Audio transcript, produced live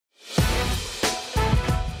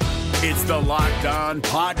It's the Locked On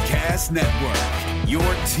Podcast Network, your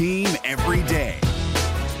team every day.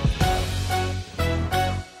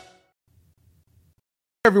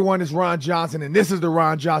 Everyone, it's Ron Johnson, and this is the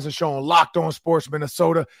Ron Johnson Show on Locked On Sports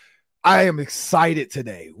Minnesota. I am excited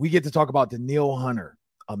today. We get to talk about Danielle Hunter,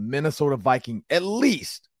 a Minnesota Viking, at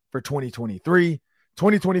least for 2023.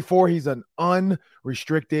 2024, he's an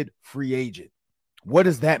unrestricted free agent. What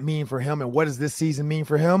does that mean for him, and what does this season mean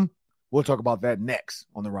for him? We'll talk about that next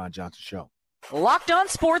on the Ron Johnson Show. Locked On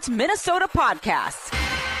Sports Minnesota Podcast.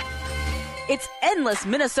 It's endless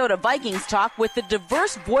Minnesota Vikings talk with the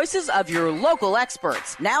diverse voices of your local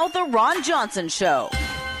experts. Now the Ron Johnson Show.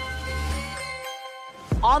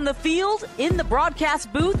 On the field, in the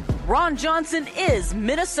broadcast booth, Ron Johnson is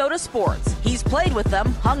Minnesota sports. He's played with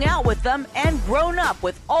them, hung out with them, and grown up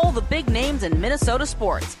with all the big names in Minnesota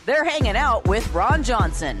sports. They're hanging out with Ron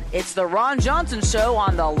Johnson. It's the Ron Johnson Show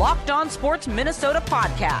on the Locked On Sports Minnesota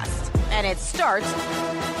Podcast. And it starts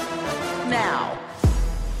now.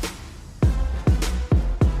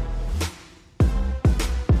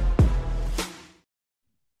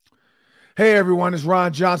 Hey everyone, it's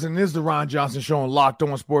Ron Johnson. This is the Ron Johnson Show on Locked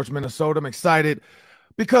On Sports Minnesota. I'm excited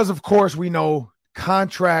because, of course, we know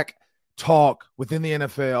contract talk within the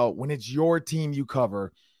NFL, when it's your team you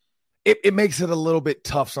cover, it makes it a little bit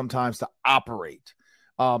tough sometimes to operate.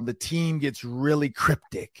 The team gets really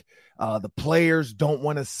cryptic. The players don't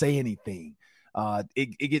want to say anything.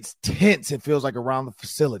 It gets tense, it feels like, around the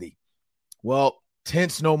facility. Well,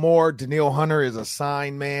 tense no more. Danielle Hunter is a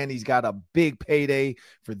signed man. He's got a big payday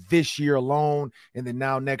for this year alone. And then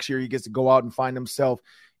now next year he gets to go out and find himself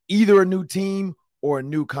either a new team or a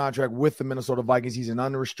new contract with the Minnesota Vikings. He's an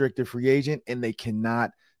unrestricted free agent, and they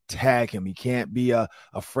cannot tag him. He can't be a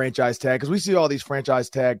franchise tag, because we see all these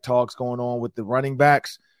franchise tag talks going on with the running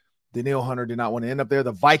backs. Danielle Hunter did not want to end up there.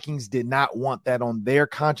 The Vikings did not want that on their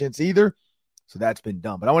conscience either. So that's been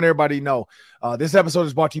done. But I want everybody to know this episode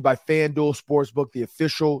is brought to you by FanDuel Sportsbook, the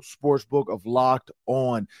official sportsbook of Locked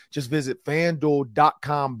On. Just visit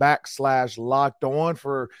FanDuel.com/Locked On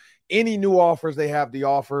for any new offers they have to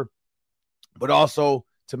offer, but also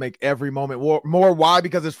to make every moment more. Why?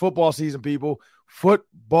 Because it's football season, people.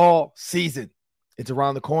 Football season. It's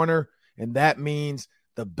around the corner, and that means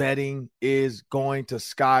the betting is going to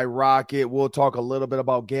skyrocket. We'll talk a little bit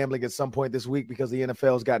about gambling at some point this week, because the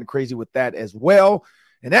NFL has gotten crazy with that as well.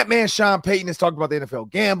 And that man, Sean Payton, has talked about the NFL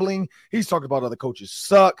gambling. He's talked about other coaches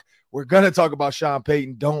suck. We're going to talk about Sean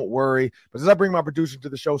Payton. Don't worry. But as I bring my producer to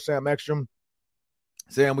the show, Sam Ekstrom,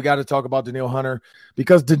 Sam, we got to talk about Danielle Hunter,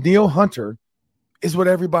 because Danielle Hunter is what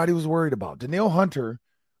everybody was worried about. Danielle Hunter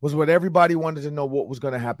was what everybody wanted to know what was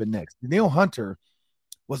going to happen next. Danielle Hunter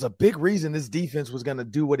was a big reason this defense was going to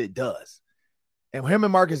do what it does. And him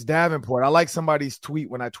and Marcus Davenport, I like somebody's tweet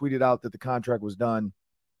when I tweeted out that the contract was done.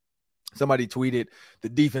 Somebody tweeted the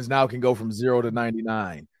defense now can go from 0 to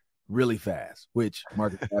 99 really fast, which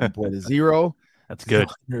Marcus Davenport is 0. That's good.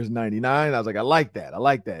 Here's 99. I was like, I like that.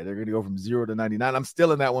 They're going to go from 0 to 99. I'm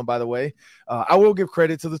still in that one, by the way. I will give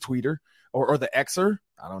credit to the tweeter or the Xer.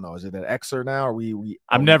 I don't know. Is it an Xer now? Or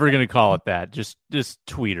I'm never going to call it that. Just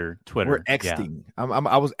Twitter. We're Xting. Yeah.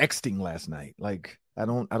 I was Xting last night. Like, I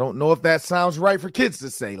don't know if that sounds right for kids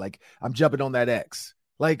to say. Like, I'm jumping on that X.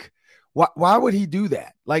 Like, why would he do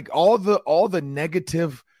that? Like, all the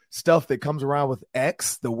negative stuff that comes around with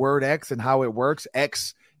X, the word X and how it works,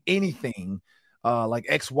 X anything, like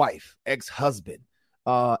ex-wife, ex-husband,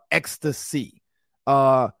 ecstasy,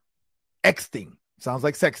 Xting. Sounds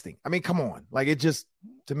like sexting. I mean, come on. Like, it just,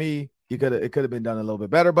 to me, it could have been done a little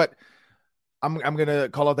bit better, but I'm going to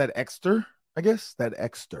call it that Xter, I guess. That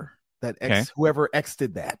Xter. That X, okay. Whoever X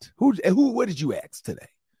did that. What did you X today?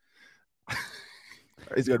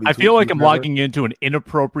 I feel like I'm logging into an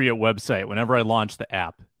inappropriate website whenever I launch the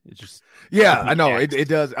app. It's just. Yeah, I know. It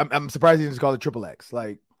does. I'm surprised he didn't call it Triple X.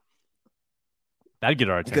 Like, that'd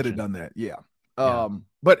get our attention. Could have done that. Yeah.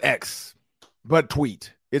 But X. But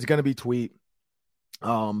tweet. It's going to be tweet.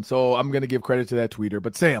 So I'm going to give credit to that tweeter.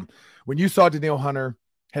 But Sam, when you saw Danielle Hunter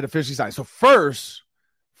had officially signed, so first,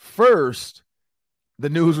 the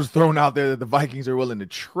news was thrown out there that the Vikings are willing to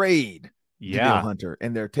trade Danielle Hunter,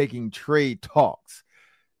 and they're taking trade talks.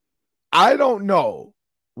 I don't know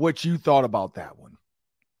what you thought about that one,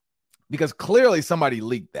 because clearly somebody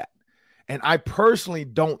leaked that. And I personally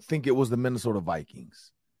don't think it was the Minnesota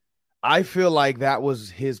Vikings. I feel like that was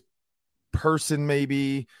his person,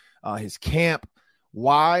 maybe his camp.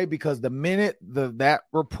 Why? Because the minute that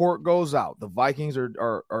report goes out, the Vikings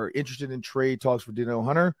are interested in trade talks for Danielle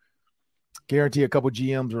Hunter. Guarantee a couple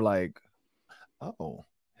GMs are like, oh,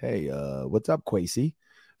 hey, what's up, Kwesi?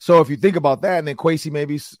 So if you think about that, and then Kwesi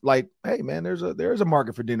maybe like, hey man, there's a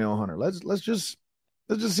market for Danielle Hunter. Let's just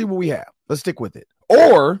see what we have. Let's stick with it.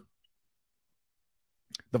 Or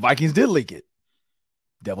the Vikings did leak it.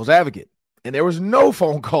 Devil's advocate. And there was no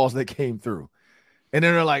phone calls that came through. And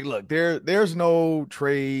then they're like, look, there's no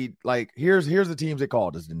trade. Like, here's the teams that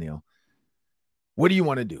called us, Danielle. What do you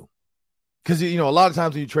want to do? Because, a lot of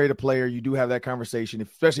times when you trade a player, you do have that conversation,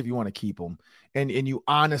 especially if you want to keep them. And you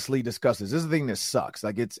honestly discuss this. This is the thing that sucks.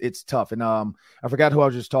 Like, it's tough. And I forgot who I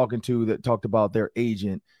was just talking to that talked about their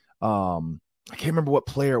agent. I can't remember what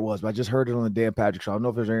player it was, but I just heard it on the Dan Patrick show. I don't know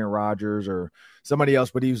if it was Aaron Rodgers or somebody else,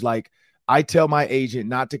 but he was like, I tell my agent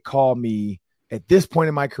not to call me at this point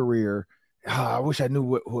in my career. I wish I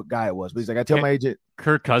knew what guy it was, but he's like, I tell my agent.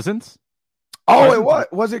 Kirk Cousins? Oh,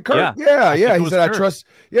 it was it Kirk? Yeah. He said, Kirk. I trust.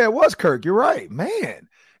 Yeah, it was Kirk. You're right, man.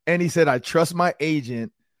 And he said, I trust my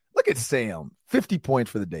agent. Look at Sam. 50 points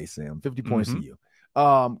for the day, Sam. 50 points to you.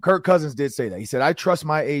 Kirk Cousins did say that. He said, I trust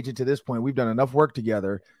my agent to this point. We've done enough work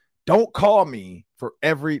together. Don't call me for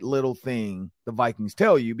every little thing the Vikings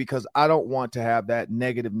tell you because I don't want to have that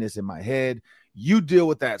negativeness in my head. You deal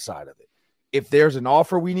with that side of it. If there's an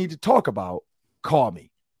offer we need to talk about, call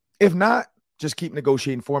me. If not, just keep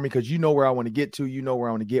negotiating for me because you know where I want to get to. You know where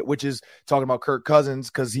I want to get, which is talking about Kirk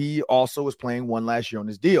Cousins because he also was playing one last year on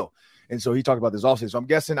his deal. And so he talked about this offseason. So I'm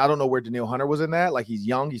guessing, I don't know where Danielle Hunter was in that. Like, he's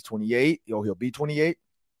young. He's 28. He'll be 28.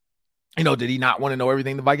 Did he not want to know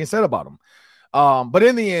everything the Vikings said about him? But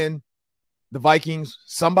in the end, the Vikings,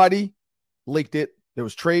 somebody leaked it. There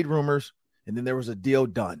was trade rumors, and then there was a deal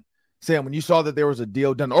done. Sam, when you saw that there was a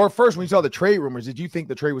deal done, or first when you saw the trade rumors, did you think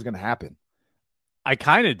the trade was going to happen? I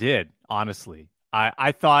kind of did, honestly.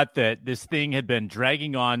 I thought that this thing had been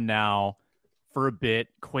dragging on now for a bit.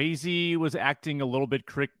 Kwesi was acting a little bit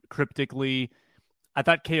cryptically. I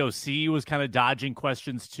thought KOC was kind of dodging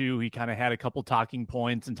questions too. He kind of had a couple talking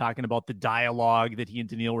points and talking about the dialogue that he and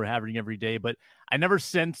Danielle were having every day, but I never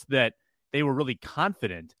sensed that they were really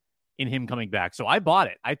confident in him coming back. So I bought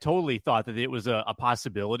it. I totally thought that it was a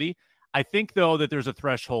possibility. I think, though, that there's a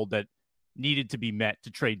threshold that needed to be met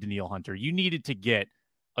to trade Danielle Hunter. You needed to get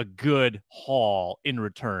a good haul in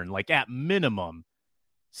return, like at minimum,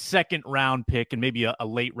 second round pick and maybe a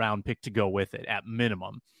late round pick to go with it at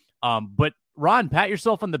minimum. But Ron, pat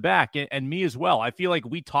yourself on the back and me as well. I feel like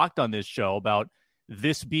we talked on this show about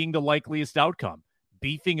this being the likeliest outcome,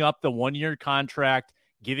 beefing up the 1-year contract,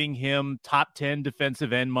 giving him top 10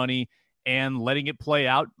 defensive end money and letting it play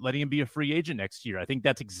out, letting him be a free agent next year. I think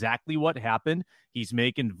that's exactly what happened. He's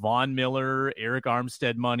making Von Miller, Eric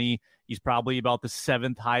Armstead money. He's probably about the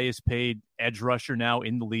 7th highest paid edge rusher now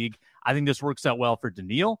in the league. I think this works out well for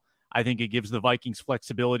Danielle. I think it gives the Vikings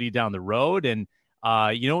flexibility down the road. And,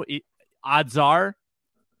 odds are,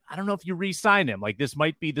 I don't know if you re-sign him. Like, this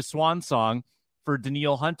might be the swan song for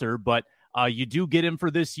Danielle Hunter, but you do get him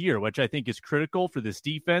for this year, which I think is critical for this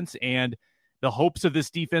defense and the hopes of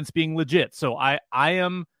this defense being legit. So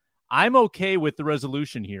I'm okay with the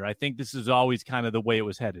resolution here. I think this is always kind of the way it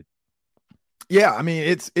was headed. Yeah, I mean,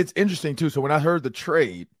 it's interesting too. So when I heard the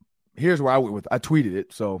trade, here's where I went with. I tweeted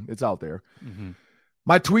it, so it's out there. Mm-hmm.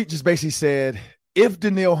 My tweet just basically said, if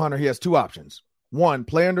Danielle Hunter, he has two options. One,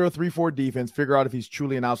 play under a 3-4 defense, figure out if he's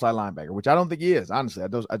truly an outside linebacker, which I don't think he is. Honestly,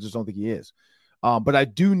 I just don't think he is. But I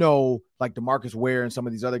do know, like DeMarcus Ware and some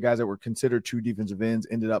of these other guys that were considered true defensive ends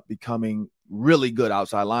ended up becoming really good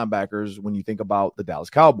outside linebackers when you think about the Dallas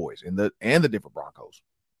Cowboys and the Denver Broncos.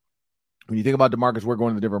 When you think about DeMarcus Ware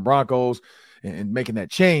going to the Denver Broncos and making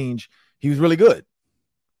that change, he was really good.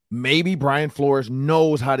 Maybe Brian Flores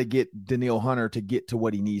knows how to get Danielle Hunter to get to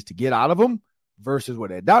what he needs to get out of him versus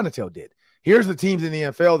what Ed Donatell did. Here's the teams in the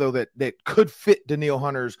NFL, though, that could fit Danielle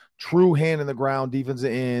Hunter's true hand-in-the-ground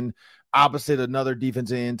defensive end, opposite another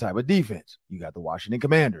defensive end type of defense. You got the Washington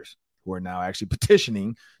Commanders, who are now actually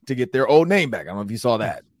petitioning to get their old name back. I don't know if you saw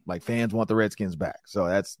that. Like, fans want the Redskins back. So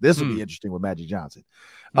this will be interesting with Magic Johnson.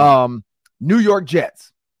 New York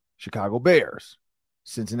Jets, Chicago Bears,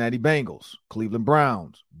 Cincinnati Bengals, Cleveland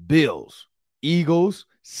Browns, Bills, Eagles,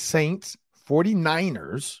 Saints,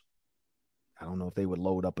 49ers. I don't know if they would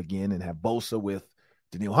load up again and have Bosa with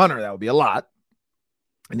Danielle Hunter. That would be a lot.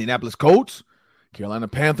 Indianapolis Colts, Carolina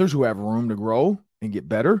Panthers, who have room to grow and get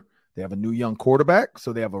better. They have a new young quarterback,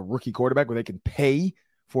 so they have a rookie quarterback where they can pay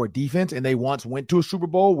for a defense, and they once went to a Super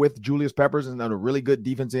Bowl with Julius Peppers and a really good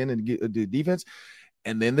defense defense.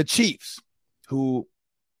 And then the Chiefs, who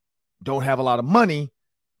don't have a lot of money,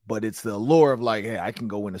 but it's the allure of like, hey, I can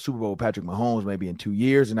go win a Super Bowl with Patrick Mahomes maybe in 2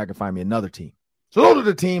 years, and I can find me another team. So those are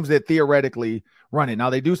the teams that theoretically run it. Now,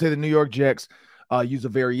 they do say the New York Jets use a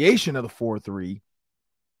variation of the 4-3,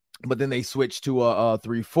 but then they switch to a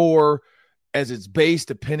 3-4. as it's based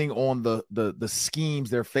depending on the schemes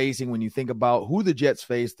they're facing. When you think about who the Jets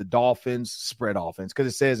face, the Dolphins, spread offense,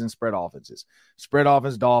 because it says in spread offenses, spread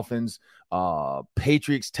offense, Dolphins,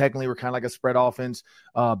 Patriots technically were kind of like a spread offense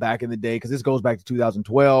back in the day, because this goes back to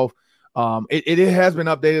 2012. It has been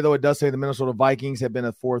updated, though. It does say the Minnesota Vikings have been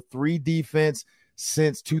a 4-3 defense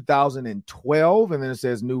since 2012. And then it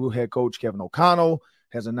says new head coach Kevin O'Connell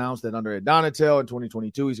has announced that under Donatell in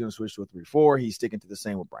 2022, he's going to switch to a 3-4. He's sticking to the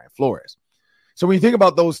same with Brian Flores. So when you think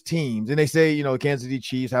about those teams, and they say, the Kansas City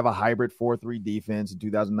Chiefs have a hybrid 4-3 defense in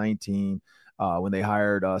 2019 when they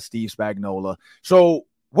hired Steve Spagnuolo. So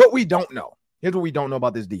what we don't know, here's what we don't know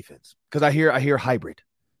about this defense, because I hear hybrid.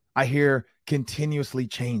 I hear continuously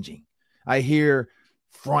changing. I hear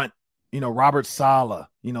front, Robert Saleh,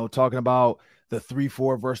 talking about the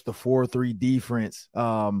 3-4 versus the 4-3 defense.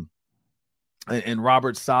 And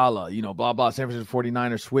Robert Saleh, blah, blah, San Francisco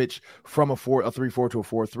 49ers switch from a 3-4 to a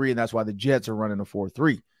 4-3, and that's why the Jets are running a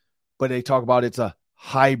 4-3. But they talk about it's a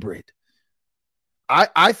hybrid.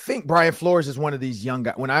 I think Brian Flores is one of these young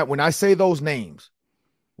guys. When I say those names,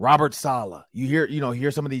 Robert Saleh, you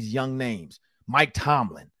hear some of these young names. Mike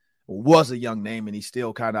Tomlin was a young name, and he's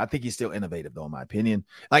still I think he's still innovative, though, in my opinion.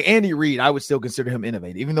 Like Andy Reid, I would still consider him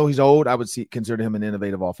innovative. Even though he's old, I would consider him an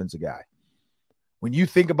innovative offensive guy. When you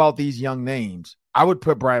think about these young names, I would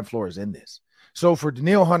put Brian Flores in this. So for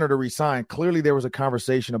Danielle Hunter to resign, clearly there was a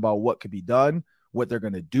conversation about what could be done, what they're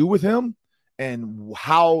going to do with him, and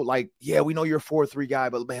how, we know you're a 4-3 guy,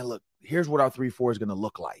 but man, look, here's what our 3-4 is going to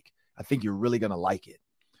look like. I think you're really going to like it.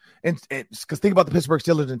 And because think about the Pittsburgh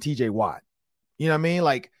Steelers and TJ Watt. You know what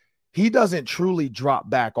I mean? He doesn't truly drop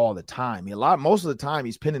back all the time. Most of the time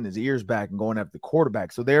he's pinning his ears back and going after the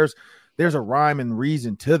quarterback. So there's a rhyme and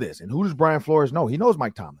reason to this. And who does Brian Flores know? He knows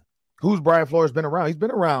Mike Tomlin. Who's Brian Flores been around? He's been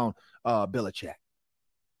around Belichick.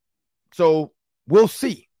 So we'll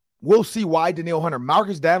see. We'll see why Danielle Hunter,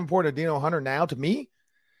 Marcus Davenport and Danielle Hunter now, to me,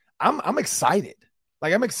 I'm excited.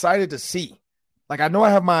 I'm excited to see. I know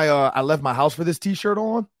I have my I left my house for this t-shirt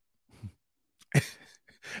on.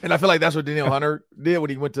 And I feel like that's what Danielle Hunter did when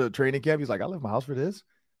he went to training camp. He's like, I left my house for this.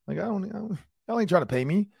 Y'all ain't trying to pay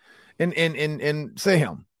me. And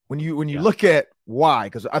Sam, when you look at why,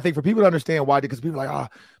 because I think for people to understand why, because people are like, oh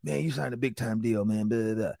man, you signed a big time deal, man. Blah,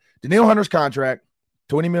 blah, blah. Danielle Hunter's contract,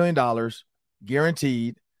 $20 million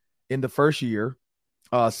guaranteed in the first year.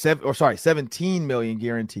 17 million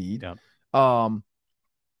guaranteed. Yep.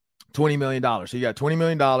 $20 million. So you got $20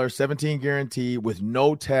 million, 17 guaranteed with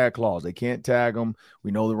no tag clause. They can't tag them.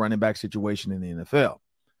 We know the running back situation in the NFL.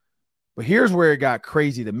 But here's where it got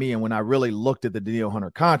crazy to me. And when I really looked at the Danielle Hunter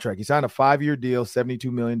contract, he signed a 5-year deal, $72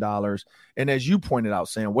 million. And as you pointed out,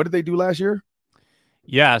 Sam, what did they do last year?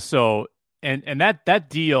 Yeah. So, and that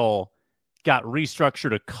deal got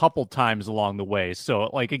restructured a couple times along the way. So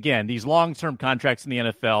again, these long-term contracts in the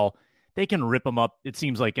NFL, they can rip them up. It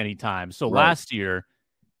seems like any time. So right. Last year,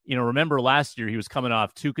 remember last year he was coming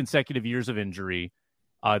off 2 consecutive years of injury.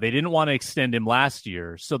 They didn't want to extend him last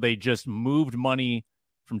year. So they just moved money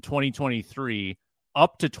from 2023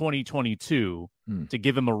 up to 2022 to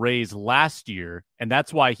give him a raise last year. And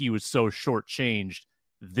that's why he was so shortchanged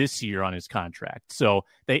this year on his contract. So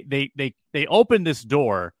they opened this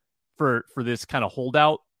door for this kind of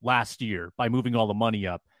holdout last year by moving all the money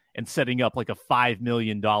up and setting up a $5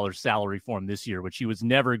 million salary for him this year, which he was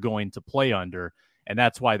never going to play under. And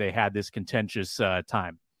that's why they had this contentious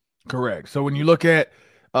time. Correct. So when you look at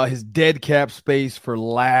his dead cap space for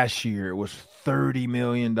last year, it was $30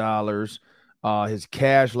 million. His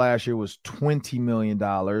cash last year was $20 million.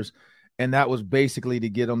 And that was basically to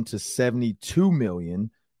get him to $72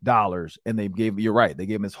 million. And you're right, they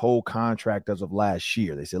gave him his whole contract as of last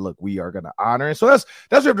year. They said, look, we are going to honor it. So that's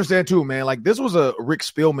what I understand too, man. This was a Rick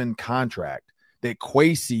Spielman contract that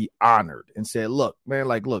Kwesi honored and said, look, man,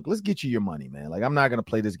 let's get you your money, man. I'm not going to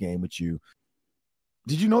play this game with you.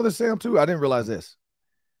 Did you know this, Sam, too? I didn't realize this.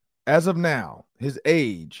 As of now, his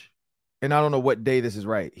age, and I don't know what day this is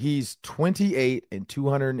right, he's 28 and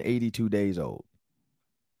 282 days old.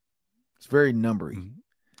 It's very numbery.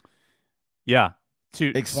 Yeah.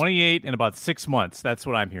 28 in about 6 months. That's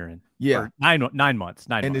what I'm hearing. Yeah. Or 9 months.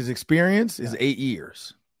 And his experience is 8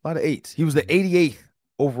 years. A lot of 8s. He was the 88th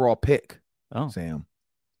overall pick. Oh, Sam.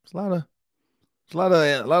 It's a lot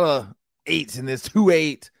of 8s in this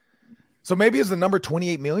 2-8. So maybe it's the number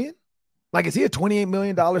 28 million. Is he a $28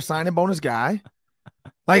 million signing bonus guy?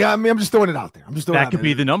 I'm just throwing it out there. That could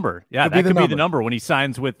be the number. Yeah, that could be the number when he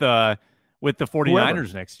signs with the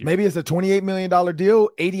 49ers next year. Maybe it's a $28 million deal,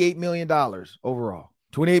 $88 million overall.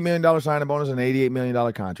 $28 million signing bonus and an $88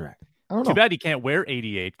 million contract. I don't know. Too bad he can't wear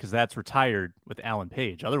 88 because that's retired with Alan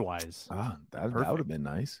Page. Otherwise, that would have been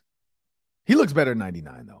nice. He looks better than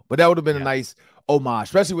 99, though. But that would have been a nice homage,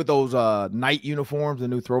 especially with those night uniforms, the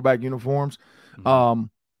new throwback uniforms. Mm-hmm.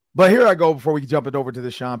 But here I go before we jump it over to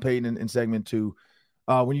the Sean Payton in segment 2.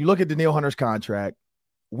 When you look at Danielle Hunter's contract,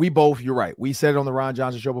 you're right. We said it on the Ron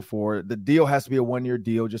Johnson show before. The deal has to be a 1-year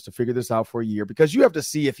deal just to figure this out for a year, because you have to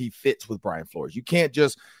see if he fits with Brian Flores. You can't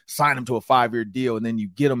just sign him to a 5-year deal and then you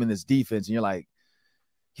get him in this defense and you're like,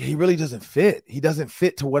 yeah, he really doesn't fit. He doesn't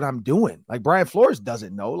fit to what I'm doing. Like, Brian Flores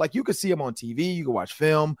doesn't know. Like, you could see him on TV, you can watch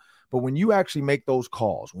film, but when you actually make those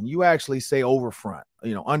calls, when you actually say over front,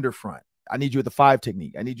 under front, I need you at the 5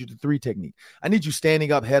 technique, I need you at the 3 technique, I need you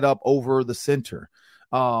standing up, head up over the center.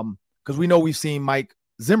 Because we know we've seen Mike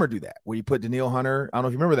Zimmer do that, where you put Danielle Hunter, I don't know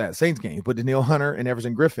if you remember that Saints game, you put Danielle Hunter and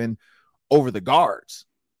Everson Griffin over the guards,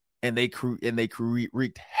 and they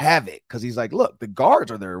wreaked havoc, because he's like, look, the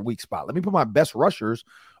guards are their weak spot. Let me put my best rushers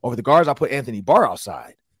over the guards. I'll put Anthony Barr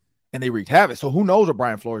outside, and they wreaked havoc. So who knows what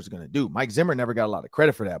Brian Flores is going to do? Mike Zimmer never got a lot of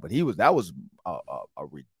credit for that, but that was a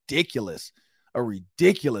ridiculous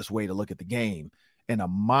way to look at the game, and a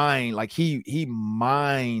mind, like he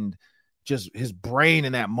mined. Just his brain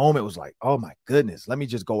in that moment was like, oh my goodness, let me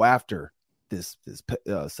just go after this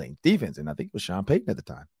Saints defense. And I think it was Sean Payton at the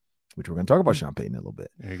time, which we're going to talk about Sean Payton in a little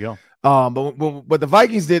bit. There you go. But the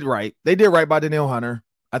Vikings did right. They did right by Danielle Hunter.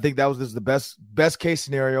 I think this is the best case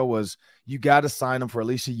scenario was you got to sign him for at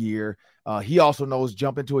least a year. He also knows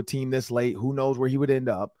jumping to a team this late, who knows where he would end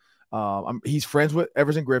up. He's friends with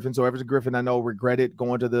Everson Griffin. So Everson Griffin, I know, regretted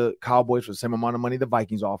going to the Cowboys for the same amount of money the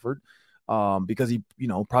Vikings offered. Because he,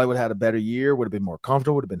 probably would have had a better year, would have been more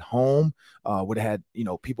comfortable, would have been home, would have had,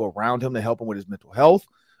 people around him to help him with his mental health.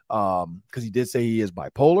 Because he did say he is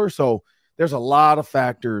bipolar. So there's a lot of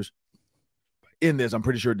factors in this. I'm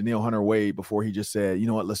pretty sure Danielle Hunter weighed before he just said, you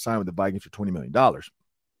know what, let's sign with the Vikings for $20 million.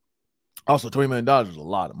 Also, $20 million is a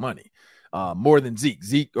lot of money. More than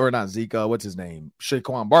what's his name?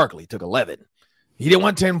 Saquon Barkley took 11. He didn't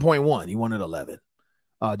want 10.1. He wanted 11.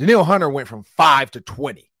 Danielle Hunter went from 5 to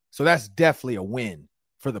 20. So that's definitely a win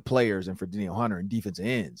for the players and for Danielle Hunter and defensive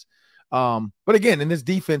ends. But again, in this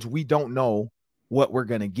defense, we don't know what we're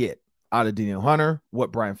going to get out of Danielle Hunter,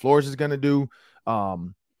 what Brian Flores is going to do.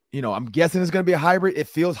 I'm guessing it's going to be a hybrid. It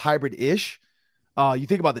feels hybrid-ish. You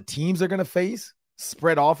think about the teams they're going to face.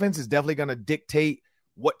 Spread offense is definitely going to dictate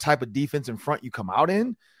what type of defense in front you come out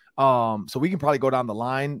in. So we can probably go down the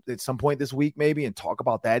line at some point this week maybe and talk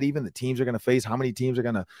about that even. The teams are going to face, how many teams are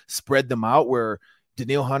going to spread them out, where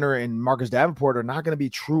Danielle Hunter and Marcus Davenport are not going to be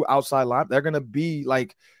true outside line. They're going to be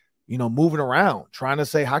like, moving around, trying to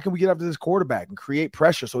say, how can we get up to this quarterback and create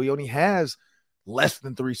pressure so he only has less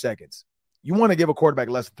than 3 seconds? You want to give a quarterback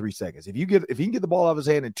less than 3 seconds. If he can get the ball out of his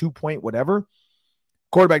hand in 2-point whatever,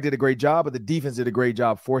 quarterback did a great job, but the defense did a great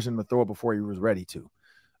job forcing him to throw it before he was ready to.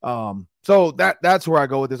 So that's where I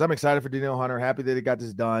go with this. I'm excited for Danielle Hunter. Happy that he got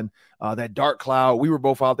this done. That dark cloud, we were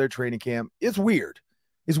both out there training camp. It's weird.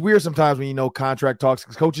 It's weird sometimes when contract talks,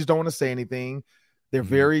 because coaches don't want to say anything. They're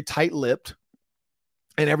very tight-lipped,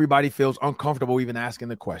 and everybody feels uncomfortable even asking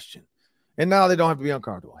the question. And now they don't have to be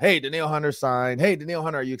uncomfortable. Hey, Danielle Hunter signed. Hey, Danielle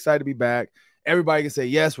Hunter, are you excited to be back? Everybody can say,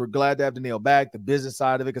 yes, we're glad to have Danielle back. The business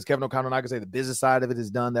side of it, because Kevin O'Connell and I can say the business side of it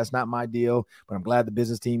is done. That's not my deal, but I'm glad the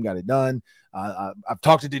business team got it done. I've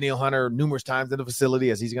talked to Danielle Hunter numerous times in the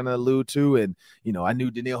facility, as he's going to allude to, and, I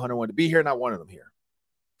knew Danielle Hunter wanted to be here, and I wanted him here.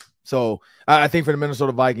 So I think for the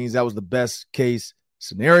Minnesota Vikings, that was the best case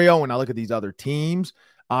scenario. When I look at these other teams,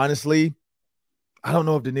 honestly, I don't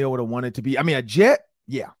know if Danielle would have wanted to be. I mean, a Jet,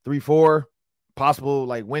 3-4, possible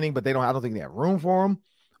like winning, but I don't think they have room for him.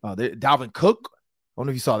 Dalvin Cook, I don't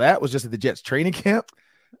know if you saw that, was just at the Jets training camp.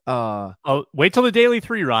 Wait till the Daily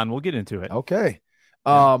 3, Ron. We'll get into it. Okay.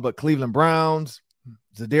 But Cleveland Browns,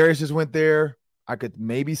 Zadarius just went there. I could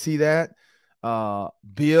maybe see that.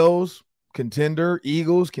 Bills, contender.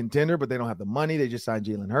 Eagles, contender, but they don't have the money. They just signed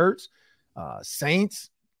Jalen Hurts. Saints,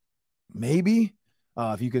 maybe,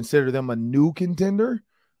 if you consider them a new contender.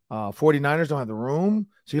 49ers don't have the room.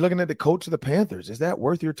 So you're looking at the coach of the Panthers. Is that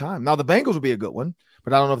worth your time? Now, the Bengals would be a good one,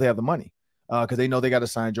 but I don't know if they have the money because they know they got to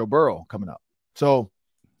sign Joe Burrow coming up. So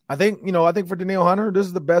I think for Danielle Hunter, this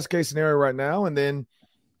is the best case scenario right now. And then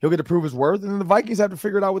he'll get to prove his worth. And then the Vikings have to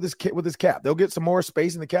figure it out with his cap. They'll get some more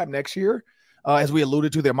space in the cap next year. As we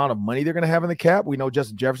alluded to, the amount of money they're going to have in the cap. We know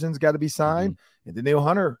Justin Jefferson's got to be signed. And Danielle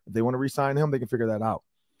Hunter, if they want to re-sign him, they can figure that out.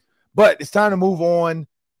 But it's time to move on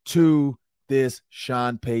to this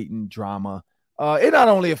Sean Payton drama. It not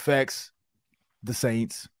only affects the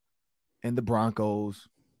Saints and the Broncos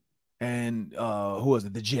and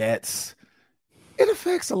the Jets. It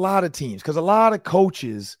affects a lot of teams because a lot of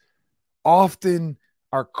coaches often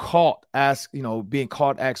are being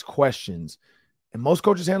caught asked questions And most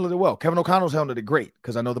coaches handled it well. Kevin O'Connell's handled it great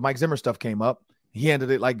because I know the Mike Zimmer stuff came up. He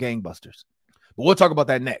handled it like gangbusters. But we'll talk about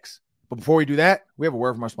that next. But before we do that, we have a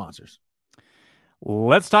word from our sponsors.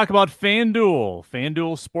 Let's talk about FanDuel.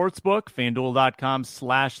 FanDuel Sportsbook,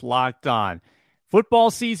 FanDuel.com/lockedon.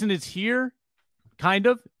 Football season is here, kind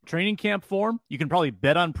of. Training camp form. You can probably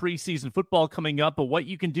bet on preseason football coming up, but what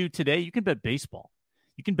you can do today, you can bet baseball.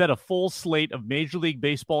 You can bet a full slate of Major League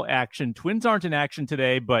Baseball action. Twins aren't in action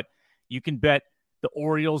today, but you can bet the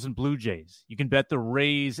Orioles and Blue Jays. You can bet the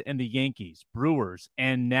Rays and the Yankees, Brewers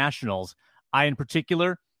and Nationals. In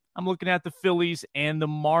particular, I'm looking at the Phillies and the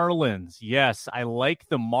Marlins. Yes, I like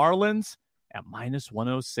the Marlins at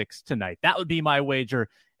 -106 tonight. That would be my wager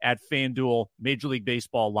at FanDuel Major League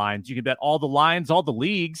Baseball lines. You can bet all the lines, all the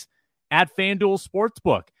leagues at FanDuel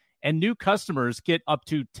Sportsbook. And new customers get up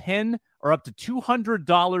to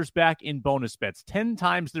 $200 back in bonus bets, 10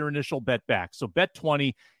 times their initial bet back. So bet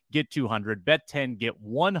 20, get 200, bet 10, get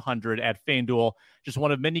 100 at FanDuel. Just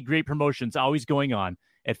one of many great promotions always going on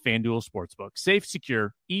at FanDuel Sportsbook. Safe,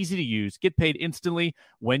 secure, easy to use, get paid instantly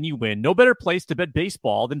when you win. No better place to bet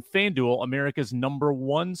baseball than FanDuel, America's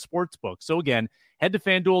 #1 sportsbook. So again, head to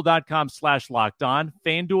FanDuel.com/lockedon,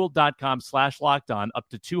 FanDuel.com/lockedon, up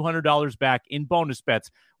to $200 back in bonus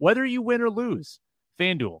bets, whether you win or lose.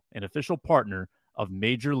 FanDuel, an official partner of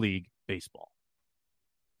Major League Baseball.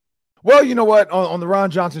 Well, you know what? On the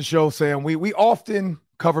Ron Johnson Show, Sam, we often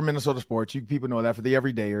cover Minnesota sports. You people know that for the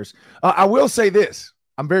everydayers. I will say this.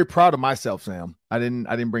 I'm very proud of myself, Sam. I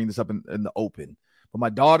didn't bring this up in the open, but my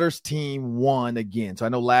daughter's team won again. So I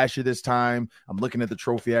know last year this time, I'm looking at the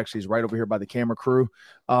trophy. Actually, it's right over here by the camera crew.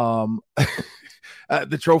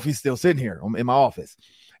 The trophy's still sitting here in my office.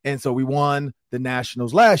 And so we won the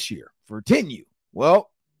Nationals last year for 10U.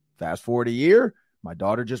 Well, fast forward a year, my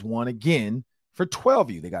daughter just won again for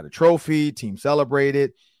 12U. They got a trophy, team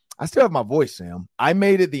celebrated. I still have my voice, Sam. I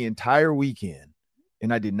made it the entire weekend,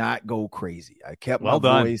 and I did not go crazy. I kept my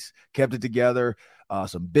voice, kept it together.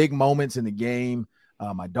 Some big moments in the game.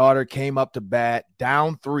 My daughter came up to bat,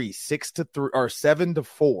 down 3, 6-3, or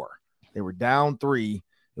 7-4. They were down 3.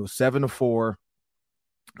 It was 7-4.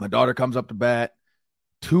 My daughter comes up to bat,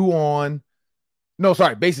 2 on. No,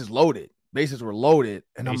 sorry, bases loaded. Bases were loaded,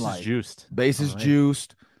 and I'm like, bases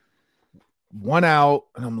juiced. 1 out,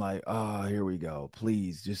 and I'm like, oh, here we go.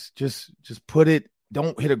 Please, just put it.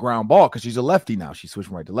 Don't hit a ground ball because she's a lefty now. She switched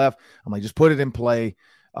from right to left. I'm like, just put it in play.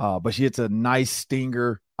 But she hits a nice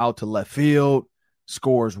stinger out to left field,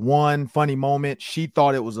 scores 1. Funny moment. She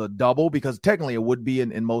thought it was a double because technically it would be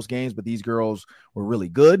in most games, but these girls were really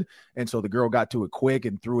good. And so the girl got to it quick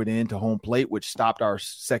and threw it into home plate, which stopped our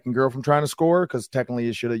second girl from trying to score because technically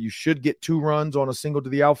you should get 2 runs on a single to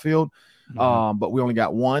the outfield. But we only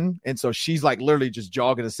got 1. And so she's like literally just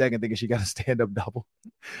jogging a second thinking she got a stand-up double.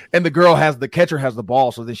 And the catcher has the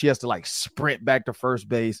ball. So then she has to like sprint back to first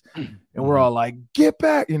base. And we're all like, get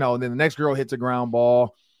back, and then the next girl hits a ground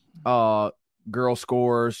ball. Girl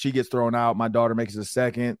scores. She gets thrown out. My daughter makes it a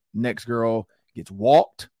second. Next girl gets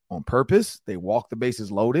walked on purpose. They walk the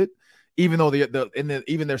bases loaded. Even though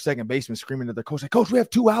even their second baseman screaming at their coach, like, Coach, we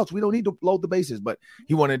have 2 outs. We don't need to load the bases. But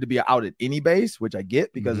he wanted to be out at any base, which I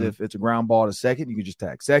get because if it's a ground ball to second, you can just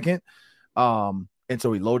tag second. And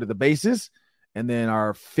so he loaded the bases. And then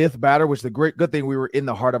our 5th batter, which the good thing we were in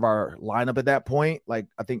the heart of our lineup at that point. Like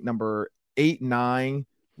I think number 8, 9,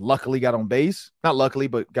 luckily got on base. Not luckily,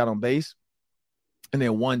 but got on base. And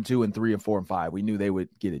then 1, 2, and 3, and 4, and 5. We knew they would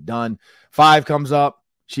get it done. 5 comes up.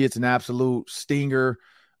 She hits an absolute stinger.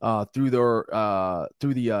 Through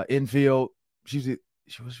the infield. She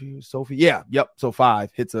was Sophie. Yeah. Yep. So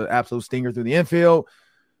 5 hits an absolute stinger through the infield.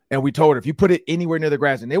 And we told her if you put it anywhere near the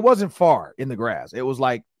grass, and it wasn't far in the grass. It was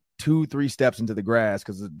like 2-3 steps into the grass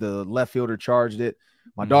because the left fielder charged it.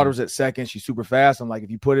 My daughter was at second. She's super fast. I'm like, if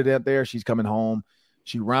you put it out there, she's coming home.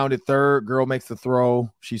 She rounded third. Girl makes the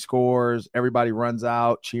throw. She scores. Everybody runs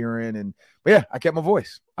out cheering. But yeah, I kept my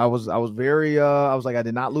voice. I was very I was like, I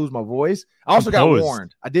did not lose my voice. I also got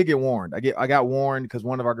warned. I did get warned. I got warned because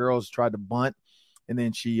one of our girls tried to bunt and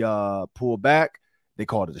then she pulled back. They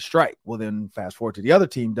called it a strike. Well, then fast forward to the other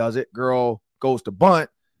team does it. Girl goes to bunt,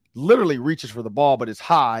 literally reaches for the ball, but it's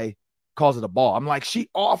high, calls it a ball. I'm like, she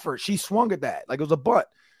swung at that. Like it was a bunt.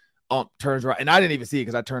 Turns around, and I didn't even see it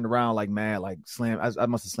because I turned around like mad, like slam. I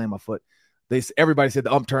must have slammed my foot. Everybody said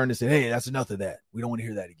the turned and said, "Hey, that's enough of that. We don't want to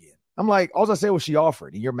hear that again." I'm like, all I said was she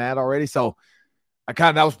offered, and you're mad already. So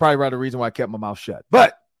that was probably right the reason why I kept my mouth shut.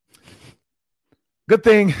 But good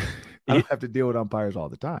thing I don't have to deal with umpires all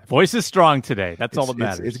the time. Voice is strong today. That's all that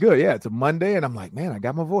matters. It's good. Yeah, it's a Monday, and I'm like, man, I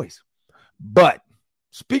got my voice. But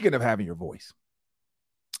speaking of having your voice,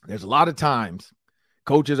 there's a lot of times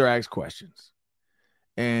coaches are asked questions.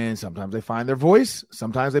 And sometimes they find their voice.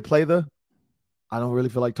 Sometimes they play I don't really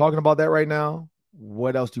feel like talking about that right now.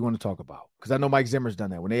 What else do you want to talk about? Because I know Mike Zimmer's done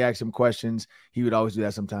that. When they ask him questions, he would always do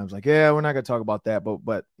that sometimes. Like, yeah, we're not going to talk about that, but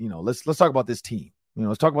let's talk about this team.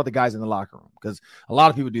 Let's talk about the guys in the locker room, because a lot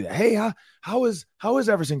of people do that. Hey, how is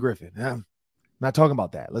Everson Griffin? I'm not talking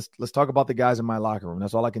about that. Let's talk about the guys in my locker room.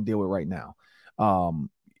 That's all I can deal with right now.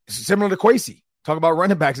 Similar to Kwesi, talk about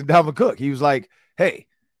running backs and Dalvin Cook. He was like, hey,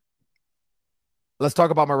 let's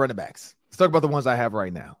talk about my running backs. Let's talk about the ones I have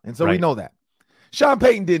right now. And so we know that. Sean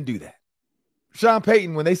Payton didn't do that. Sean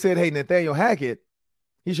Payton, when they said, hey, Nathaniel Hackett,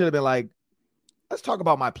 he should have been like, let's talk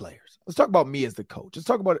about my players. Let's talk about me as the coach. Let's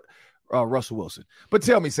talk about Russell Wilson. But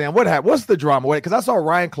tell me, Sam, what happened? What's the drama? Because I saw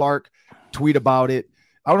Ryan Clark tweet about it.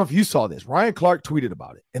 I don't know if you saw this. Ryan Clark tweeted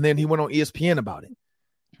about it, and then he went on ESPN about it.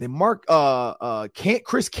 Then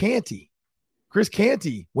Chris Canty. Chris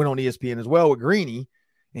Canty went on ESPN as well with Greeny,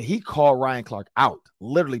 and he called Ryan Clark out,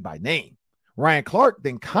 literally by name. Ryan Clark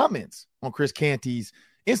then comments on Chris Canty's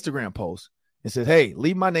Instagram post and says, hey,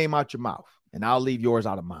 leave my name out your mouth, and I'll leave yours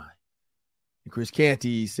out of mine. And Chris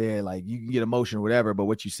Canty said, like, you can get emotion or whatever, but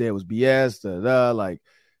what you said was BS. Like,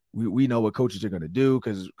 we know what coaches are going to do,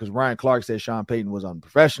 because Ryan Clark said Sean Payton was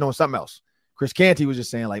unprofessional, something else. Chris Canty was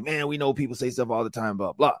just saying, like, man, we know people say stuff all the time,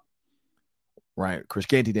 blah, blah. Chris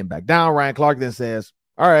Canty didn't back down. Ryan Clark then says,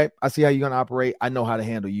 all right, I see how you're going to operate. I know how to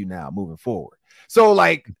handle you now moving forward. So,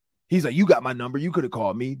 like, he's like, you got my number. You could have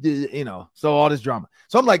called me, so all this drama.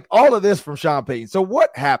 So I'm like, all of this from Sean Payton. So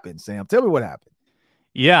what happened, Sam? Tell me what happened.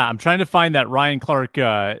 Yeah, I'm trying to find that Ryan Clark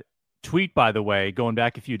tweet, by the way, going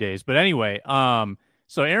back a few days. But anyway, so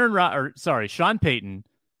Sean Payton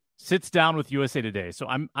sits down with USA Today. So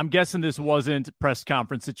I'm guessing this wasn't a press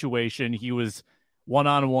conference situation. He was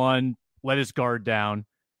one-on-one, let his guard down,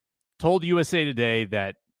 told USA Today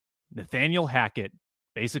that Nathaniel Hackett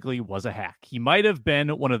basically was a hack. He might have been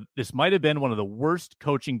one of the worst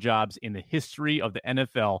coaching jobs in the history of the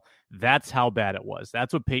NFL. That's how bad it was.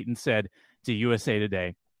 That's what Payton said to USA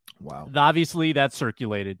Today. Wow. Obviously, that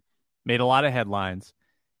circulated, made a lot of headlines.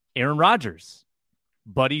 Aaron Rodgers,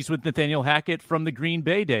 buddies with Nathaniel Hackett from the Green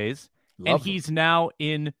Bay days, and he's now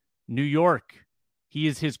in New York. He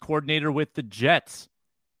is his coordinator with the Jets.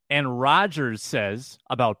 And Rodgers says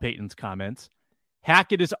about Payton's comments,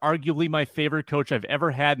 Hackett is arguably my favorite coach I've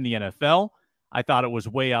ever had in the NFL. I thought it was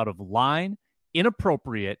way out of line,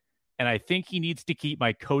 inappropriate, and I think he needs to keep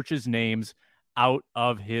my coaches' names out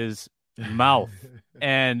of his mouth.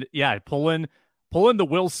 And yeah, pulling the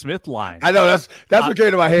Will Smith line. I know that's what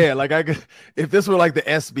came to my head. Like, if this were like the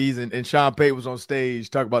ESPYs and Sean Payton was on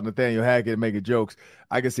stage talking about Nathaniel Hackett and making jokes,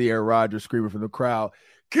 I could see Aaron Rodgers screaming from the crowd,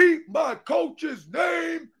 "Keep my coach's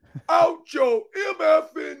name out your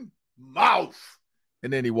MFing mouth."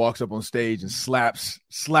 And then he walks up on stage and slaps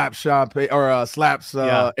Sean Payton, or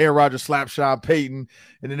Aaron Rodgers slaps Sean Payton,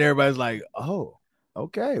 and then everybody's like, "Oh,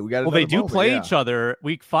 okay, we got." Well, they do play each other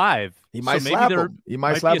week 5. He might slap him. He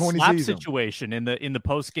might slap him when he sees him. Situation in the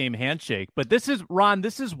post game handshake. But this is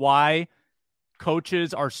why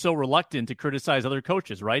coaches are so reluctant to criticize other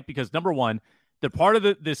coaches, right? Because number one, they're part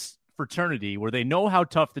of this fraternity where they know how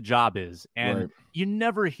tough the job is, and you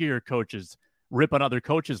never hear coaches rip on other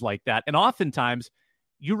coaches like that. And oftentimes,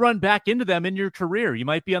 you run back into them in your career. You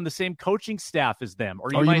might be on the same coaching staff as them,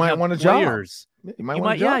 or you might want a players. Job.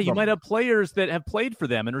 You might have players that have played for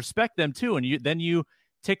them and respect them too, and you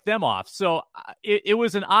tick them off. So it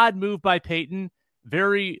was an odd move by Payton.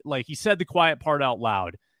 Very, like, he said the quiet part out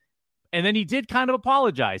loud, and then he did kind of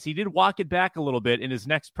apologize. He did walk it back a little bit in his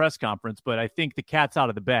next press conference, but I think the cat's out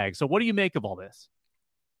of the bag. So what do you make of all this?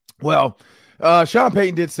 Well, Sean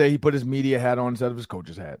Payton did say he put his media hat on instead of his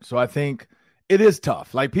coach's hat. So I think it is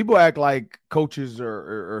tough. Like, people act like coaches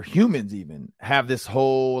or humans even have this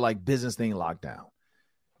whole like business thing locked down.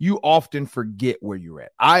 You often forget where you're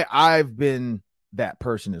at. I've been that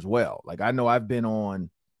person as well. Like, I know I've been on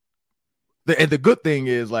and the good thing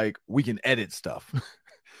is, like, we can edit stuff,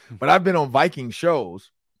 but I've been on Viking shows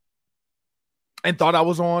and thought I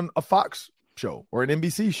was on a Fox show or an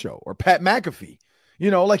NBC show or Pat McAfee.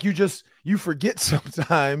 Like, you forget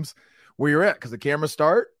sometimes where you're at, because the cameras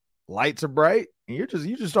start, lights are bright, and you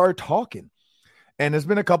just start talking. And there's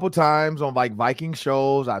been a couple times on like Viking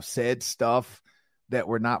shows I've said stuff that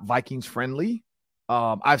were not Vikings friendly.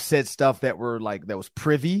 I've said stuff that was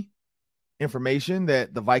privy information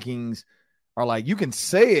that the Vikings are like, you can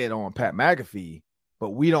say it on Pat McAfee, but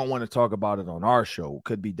we don't want to talk about it on our show.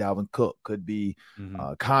 Could be Dalvin Cook, could be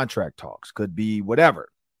contract talks, could be whatever.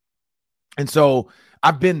 And so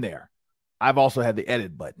I've been there. I've also had the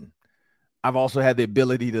edit button. I've also had the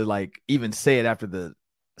ability to like even say it after the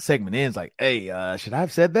segment ends like, hey, should I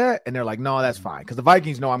have said that? And they're like, no, that's fine. Because the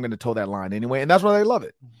Vikings know I'm going to toe that line anyway. And that's why they love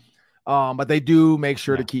it. But they do make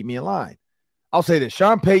sure to keep me in line. I'll say this.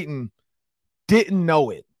 Sean Payton didn't know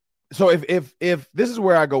it. So if this is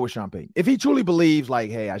where I go with Sean Payton, if he truly believes like,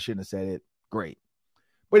 hey, I shouldn't have said it, great.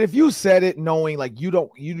 But if you said it knowing like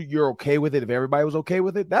you're okay with it, if everybody was okay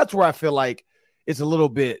with it, that's where I feel like it's a little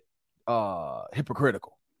bit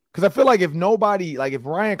hypocritical. Because I feel like if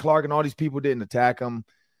Ryan Clark and all these people didn't attack him,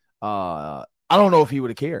 I don't know if he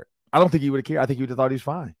would have cared. I don't think he would have cared. I think he would have thought he was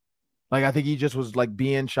fine. Like, I think he just was like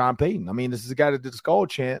being Sean Payton. I mean, this is a guy that did the skull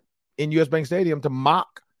chant in US Bank Stadium to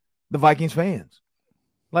mock the Vikings fans.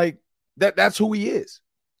 Like, that's who he is.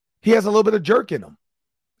 He has a little bit of jerk in him.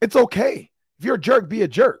 It's okay. If you're a jerk, be a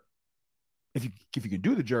jerk. If you can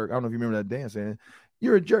do the jerk, I don't know if you remember that dance saying,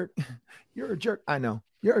 you're a jerk. You're a jerk. I know.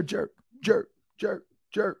 You're a jerk. Jerk, jerk,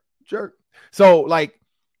 jerk, jerk. So, like,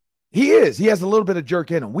 he has a little bit of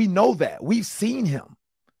jerk in him. We know that. We've seen him.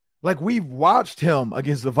 Like, we've watched him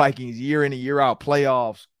against the Vikings year in and year out,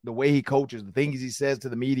 playoffs, the way he coaches, the things he says to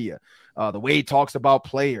the media, the way he talks about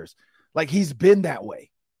players. Like, he's been that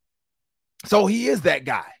way. So he is that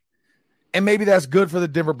guy. And maybe that's good for the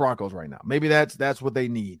Denver Broncos right now. Maybe that's what they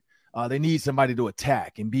need. They need somebody to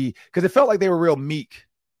attack and be, because it felt like they were real meek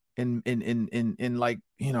in like,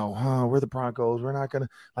 you know, we're the Broncos. We're not going to,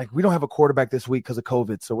 like, we don't have a quarterback this week because of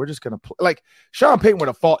COVID. So we're just going to play. Like, Sean Payton would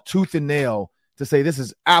have fought tooth and nail to say, this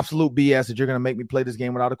is absolute BS that you're going to make me play this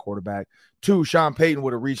game without a quarterback. 2, Sean Payton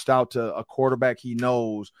would have reached out to a quarterback he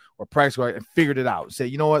knows or practice and figured it out. Say,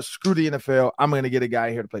 you know what? Screw the NFL. I'm going to get a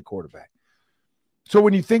guy here to play quarterback. So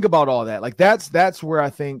when you think about all that, like that's where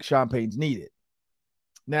I think Sean Payton's needed.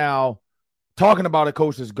 Now, talking about a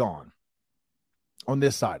coach that's gone on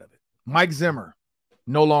this side of it. Mike Zimmer,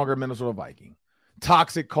 no longer a Minnesota Viking.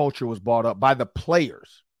 Toxic culture was brought up by the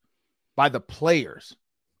players.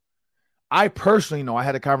 I personally know I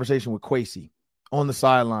had a conversation with Kwesi on the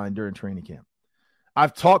sideline during training camp.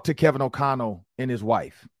 I've talked to Kevin O'Connell and his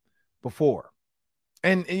wife before.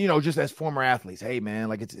 And you know, just as former athletes, hey man,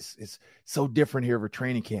 like it's so different here for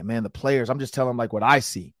training camp, man. The players, I'm just telling them like what I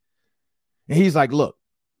see. And he's like, look,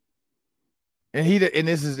 and he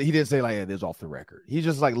didn't say like, yeah, this is off the record. He's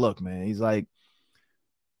just like, look, man, he's like,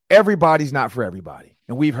 everybody's not for everybody.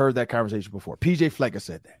 And we've heard that conversation before. PJ Fleck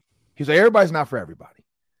said that. He's like, everybody's not for everybody.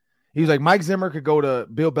 He was like, Mike Zimmer could go to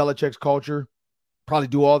Bill Belichick's culture, probably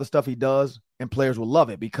do all the stuff he does, and players will love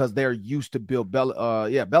it because they're used to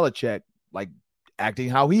Belichick, like, acting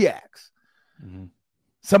how he acts. Mm-hmm.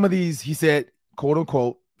 Some of these, he said, quote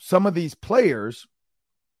unquote, some of these players,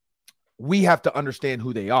 we have to understand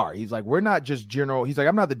who they are. He's like, we're not just general. He's like,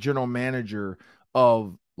 I'm not the general manager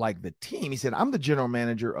of like the team. He said, I'm the general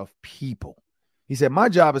manager of people. He said, my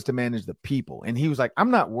job is to manage the people. And he was like,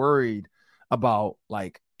 I'm not worried about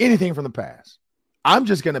like anything from the past. I'm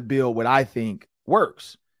just going to build what I think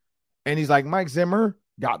works. And he's like, Mike Zimmer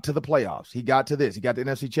got to the playoffs. He got to this. He got the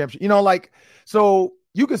NFC Championship. You know, like, so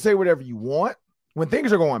you can say whatever you want. When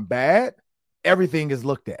things are going bad, everything is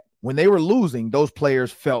looked at. When they were losing, those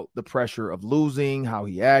players felt the pressure of losing, how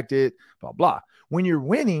he acted, blah, blah. When you're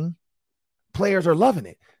winning, players are loving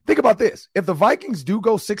it. Think about this. If the Vikings do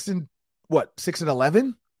go 6-11,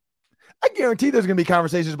 I guarantee there's going to be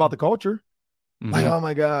conversations about the culture. Mm-hmm. Like, oh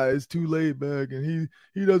my God, it's too laid back, and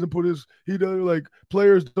he doesn't like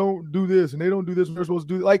players don't do this and they don't do this when they're supposed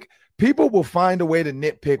to do. Like, people will find a way to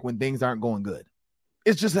nitpick when things aren't going good.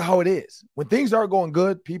 It's just how it is. When things aren't going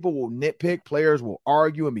good, people will nitpick. Players will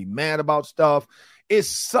argue and be mad about stuff. It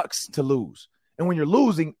sucks to lose, and when you're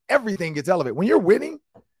losing, everything gets elevated. When you're winning,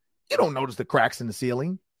 you don't notice the cracks in the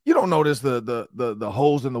ceiling. You don't notice the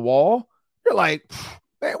holes in the wall. You're like,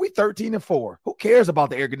 man, we 13-4. Who cares about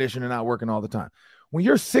the air conditioner not working all the time? When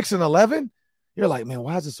you're 6-11, you're like, man,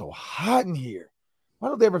 why is it so hot in here? Why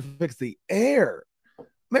don't they ever fix the air?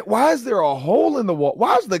 Man, why is there a hole in the wall?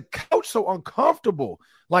 Why is the couch so uncomfortable?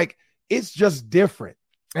 Like, it's just different.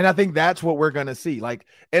 And I think that's what we're going to see. Like,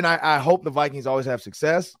 and I hope the Vikings always have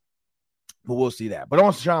success, but we'll see that. But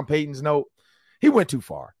on Sean Payton's note, he went too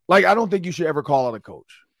far. Like, I don't think you should ever call out a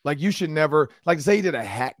coach. Like, you should never, like, say he did a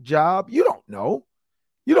hack job. You don't know.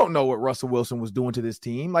 You don't know what Russell Wilson was doing to this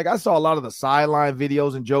team. Like, I saw a lot of the sideline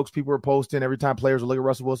videos and jokes people were posting every time players would look at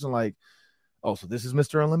Russell Wilson like, oh, so this is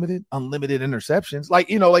Mr. Unlimited interceptions.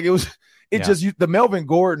 Like, you know, like the Melvin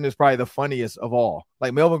Gordon is probably the funniest of all.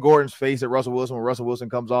 Like, Melvin Gordon's face at Russell Wilson when Russell Wilson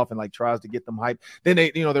comes off and like tries to get them hyped. Then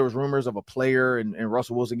there was rumors of a player and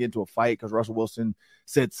Russell Wilson get into a fight because Russell Wilson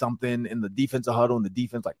said something in the defensive huddle and the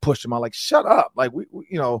defense like pushed him out. Like, shut up. Like, we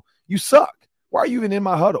you suck. Why are you even in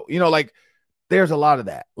my huddle? You know, like, there's a lot of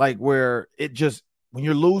that, like, where it just When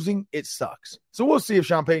you're losing, it sucks. So we'll see if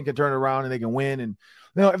Sean Payton can turn it around and they can win. And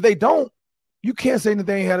if they don't, you can't say that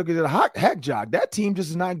they ain't had to get a hack job. That team just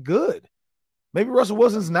is not good. Maybe Russell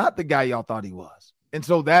Wilson's not the guy y'all thought he was. And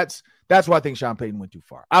so that's why I think Sean Payton went too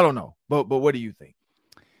far. I don't know. But what do you think?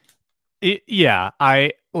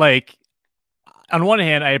 I like, on one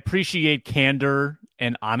hand, I appreciate candor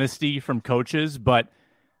and honesty from coaches, but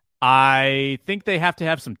I think they have to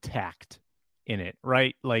have some tact in it,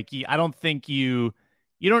 right? Like, I don't think you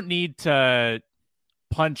don't need to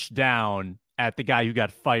punch down at the guy who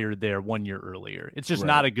got fired there 1 year earlier. It's just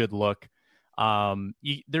not a good look.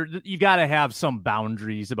 You got to have some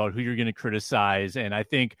boundaries about who you're going to criticize. And I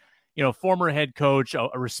think, former head coach, a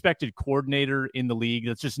respected coordinator in the league,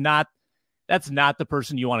 that's not the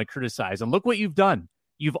person you want to criticize. And look what you've done.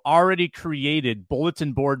 You've already created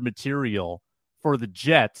bulletin board material for the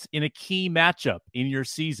Jets in a key matchup in your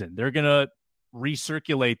season. They're going to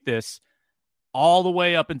recirculate this all the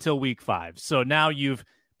way up until week 5. So now you've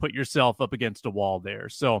put yourself up against a wall there.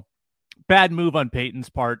 So bad move on Peyton's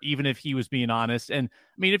part, even if he was being honest. And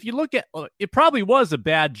I mean, if you look at it, probably was a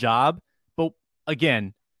bad job, but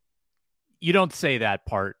again, you don't say that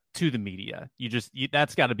part to the media.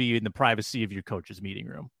 That's got to be in the privacy of your coach's meeting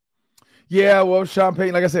room. Yeah, well, Sean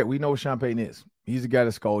Payton, like I said, we know what Sean Payton is. He's the guy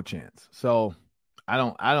that's called chance. So I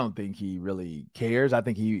don't think he really cares. I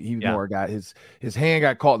think he more got his hand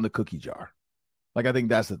got caught in the cookie jar. Like, I think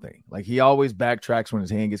that's the thing. Like, he always backtracks when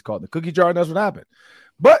his hand gets caught in the cookie jar, and that's what happened.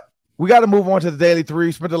 But we got to move on to the Daily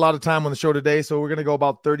 3. Spent a lot of time on the show today, so we're going to go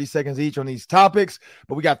about 30 seconds each on these topics.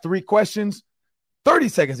 But we got 3 questions, 30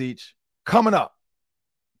 seconds each, coming up.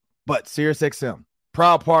 But SiriusXM,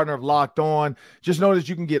 proud partner of Locked On. Just know that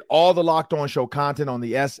you can get all the Locked On show content on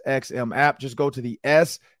the SXM app. Just go to the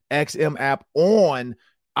SXM app on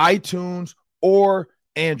iTunes or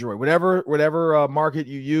Android, whatever market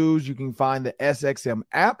you use, you can find the SXM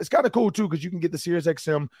app. It's kind of cool too, because you can get the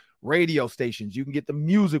SiriusXM radio stations. You can get the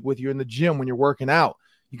music with you in the gym when you're working out.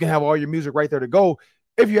 You can have all your music right there to go.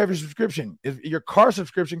 If you have your subscription, if your car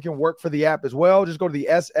subscription can work for the app as well, just go to the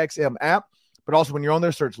SXM app. But also, when you're on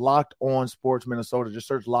there, search Locked On Sports Minnesota. Just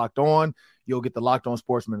search Locked On. You'll get the Locked On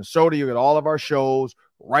Sports Minnesota. You'll get all of our shows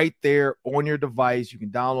right there on your device. You can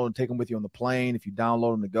download and take them with you on the plane if you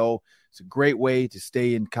download them to go. It's a great way to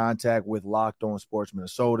stay in contact with Locked On Sports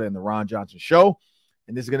Minnesota and the Ron Johnson Show.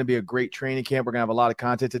 And this is going to be a great training camp. We're going to have a lot of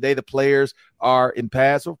content today. The players are in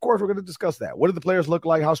pads. So, of course, we're going to discuss that. What do the players look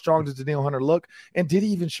like? How strong does Danielle Hunter look? And did he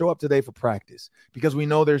even show up today for practice? Because we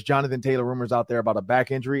know there's Jonathan Taylor rumors out there about a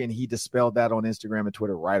back injury, and he dispelled that on Instagram and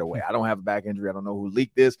Twitter right away. I don't have a back injury. I don't know who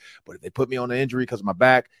leaked this, but if they put me on the injury because of my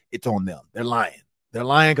back, it's on them. They're lying. They're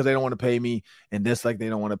lying because they don't want to pay me, and this like they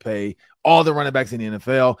don't want to pay all the running backs in the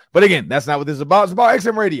NFL. But again, that's not what this is about. It's about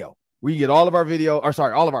XM Radio. We get all of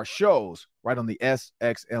our shows right on the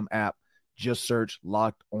SXM app. Just search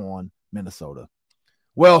Locked On Minnesota.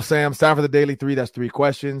 Well, Sam, it's time for the Daily 3. That's 3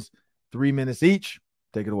 questions, 3 minutes each.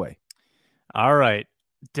 Take it away. All right.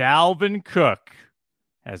 Dalvin Cook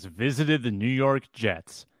has visited the New York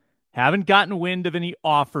Jets. Haven't gotten wind of any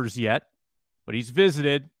offers yet, but he's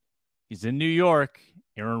visited. He's in New York.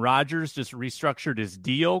 Aaron Rodgers just restructured his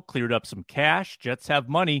deal, cleared up some cash. Jets have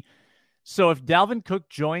money. So if Dalvin Cook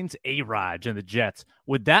joins A-Rod and the Jets,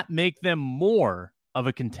 would that make them more of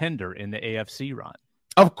a contender in the AFC, Ron?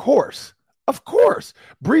 Of course.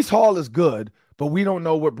 Breece Hall is good, but we don't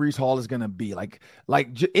know what Breece Hall is going to be. Like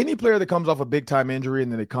any player that comes off a big-time injury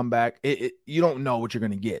and then they come back, you don't know what you're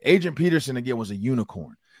going to get. Agent Peterson, again, was a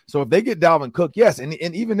unicorn. So if they get Dalvin Cook, yes, and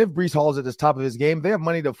even if Breece Hall is at the top of his game, they have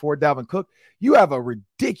money to afford Dalvin Cook. You have a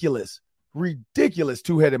ridiculous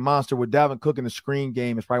two-headed monster with Dalvin Cook in the screen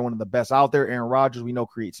game. Is probably one of the best out there. Aaron Rodgers, we know,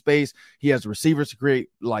 creates space. He has receivers to create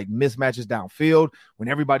like mismatches downfield. When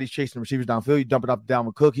everybody's chasing receivers downfield, you dump it off to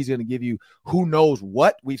Dalvin Cook. He's going to give you who knows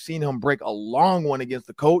what. We've seen him break a long one against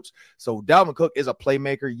the Colts. So Dalvin Cook is a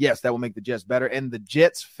playmaker. Yes, that will make the Jets better. And the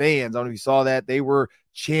Jets fans, I don't know if you saw that, they were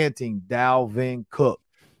chanting Dalvin Cook.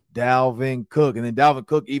 And then Dalvin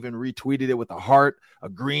Cook even retweeted it with a heart, a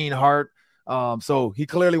green heart. So he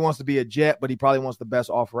clearly wants to be a Jet, but he probably wants the best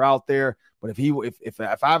offer out there. But if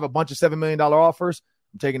I have a bunch of $7 million offers,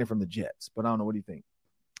 I'm taking it from the Jets. But I don't know. What do you think?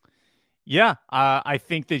 Yeah, I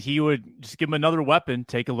think that he would just give him another weapon,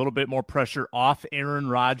 take a little bit more pressure off Aaron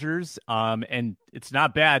Rodgers. And it's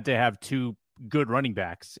not bad to have 2 good running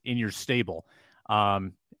backs in your stable. A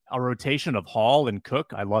rotation of Hall and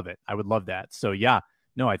Cook, I love it. I would love that. So, yeah,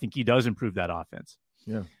 no, I think he does improve that offense.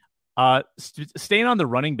 Yeah. Staying on the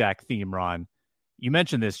running back theme, Ron, you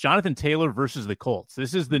mentioned this, Jonathan Taylor versus the Colts.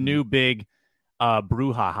 This is the new big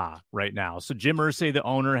brouhaha right now. So Jim Irsay, the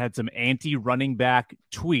owner, had some anti-running back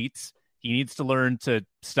tweets He needs to learn to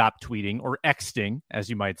stop tweeting or Xting, as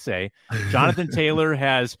you might say. Jonathan Taylor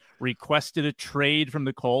has requested a trade from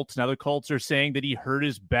the Colts. Now the Colts are saying that he hurt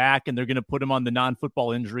his back and they're going to put him on the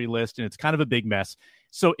non-football injury list, and it's kind of a big mess.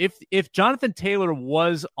 So if Jonathan Taylor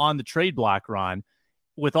was on the trade block, Ron,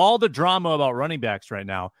 with all the drama about running backs right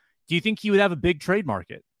now, do you think he would have a big trade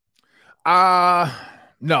market?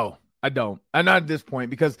 No, I don't. And not at this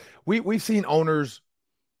point, because we've seen owners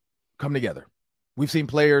come together. We've seen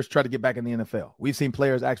players try to get back in the NFL. We've seen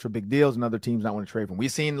players ask for big deals and other teams not want to trade for them.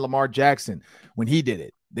 We've seen Lamar Jackson when he did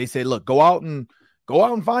it. They said, look, go out and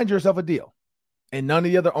find yourself a deal. And none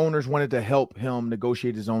of the other owners wanted to help him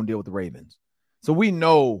negotiate his own deal with the Ravens. So we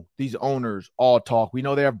know these owners all talk. We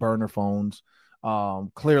know they have burner phones.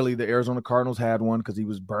 Clearly the Arizona Cardinals had one because he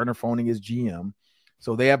was burner phoning his GM.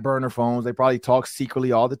 So they have burner phones. They probably talk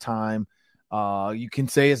secretly all the time. You can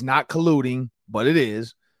say it's not colluding, but it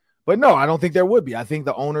is. But no, I don't think there would be. I think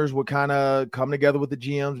the owners would kind of come together with the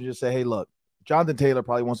GMs and just say, hey, look, Jonathan Taylor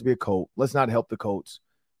probably wants to be a Colt. Let's not help the Colts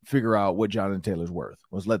figure out what Jonathan Taylor's worth.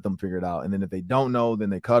 Let's let them figure it out. And then if they don't know,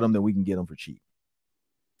 then they cut him, then we can get him for cheap.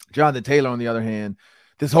 Jonathan Taylor, on the other hand,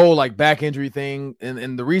 this whole like back injury thing,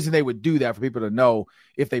 and the reason they would do that for people to know,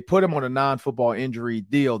 if they put him on a non-football injury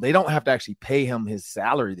deal, they don't have to actually pay him his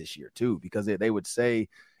salary this year too, because they would say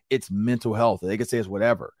it's mental health. They could say it's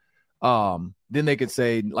whatever. Then they could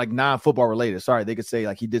say like non-football related. Sorry, they could say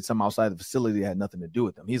like he did something outside the facility that had nothing to do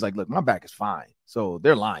with them. He's like, look, my back is fine. So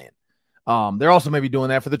they're lying. They're also maybe doing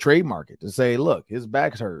that for the trade market to say, look, his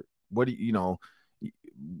back's hurt. What do you know?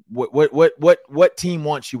 What team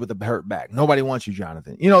wants you with a hurt back? Nobody wants you,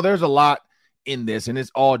 Jonathan. You know, there's a lot in this, and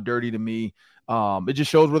it's all dirty to me. It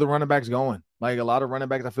just shows where the running back's going. Like a lot of running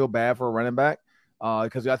backs, I feel bad for a running back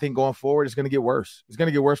because I think going forward, it's going to get worse. It's going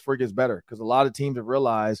to get worse before it gets better because a lot of teams have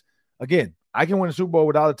realized, again, I can win a Super Bowl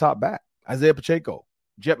without a top back. Isaiah Pacheco,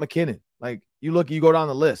 Jet McKinnon. Like you go down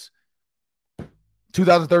the list.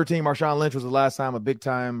 2013, Marshawn Lynch was the last time a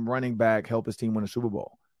big-time running back helped his team win a Super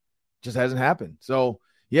Bowl. Just hasn't happened. So,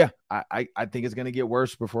 yeah, I think it's going to get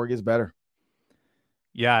worse before it gets better.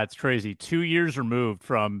 Yeah, it's crazy. 2 years removed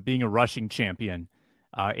from being a rushing champion,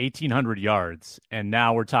 1,800 yards, and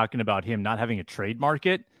now we're talking about him not having a trade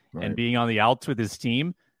market and being on the outs with his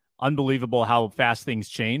team. Unbelievable how fast things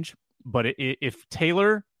change. But if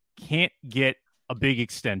Taylor can't get a big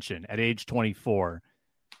extension at age 24,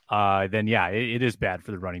 then, yeah, it is bad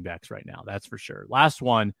for the running backs right now. That's for sure. Last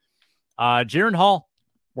one, Jaren Hall.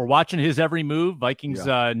 We're watching his every move. Vikings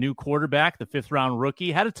new quarterback, the 5th-round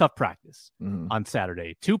rookie, had a tough practice on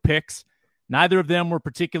Saturday. 2 picks. Neither of them were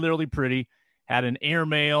particularly pretty. Had an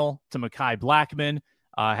airmail to Mekhi Blackman.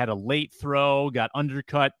 Had a late throw. Got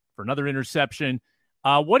undercut for another interception.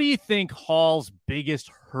 What do you think Hall's biggest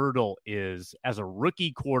hurdle is as a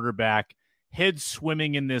rookie quarterback, head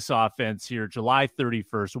swimming in this offense here, July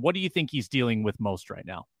 31st? What do you think he's dealing with most right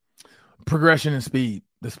now? Progression and speed.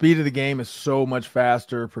 The speed of the game is so much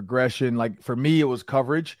faster. Progression, like for me, it was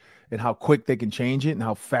coverage and how quick they can change it and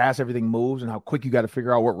how fast everything moves and how quick you got to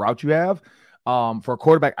figure out what route you have. For a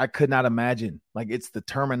quarterback, I could not imagine. Like it's the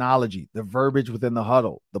terminology, the verbiage within the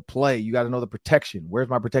huddle, the play. You got to know the protection. Where's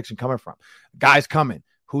my protection coming from? Guys coming.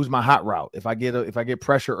 Who's my hot route? If I get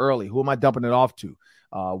pressure early, who am I dumping it off to?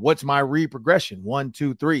 What's my read progression? 1,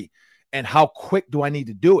 2, 3, and how quick do I need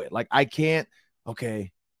to do it? Like I can't.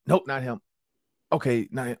 Okay. Nope, not him. Okay,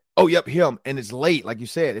 not him. Oh, yep, him. And it's late, like you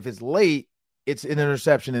said. If it's late, it's an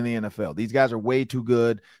interception in the NFL. These guys are way too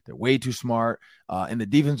good. They're way too smart. And the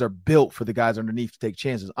defenses are built for the guys underneath to take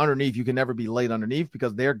chances. Underneath, you can never be late underneath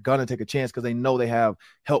because they're going to take a chance because they know they have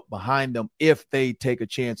help behind them if they take a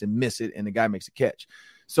chance and miss it and the guy makes a catch.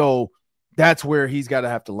 So that's where he's got to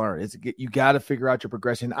have to learn. You got to figure out your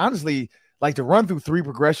progression. Honestly, like to run through 3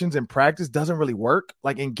 progressions in practice doesn't really work.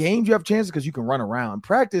 Like in games, you have chances because you can run around. In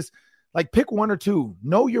practice, like pick 1 or 2.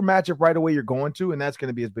 Know your matchup right away you're going to, and that's going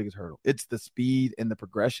to be his biggest hurdle. It's the speed and the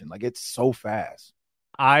progression. Like it's so fast.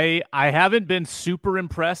 I haven't been super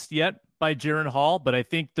impressed yet by Jaren Hall, but I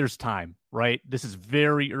think there's time, right? This is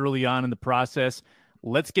very early on in the process.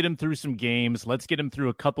 Let's get him through some games. Let's get him through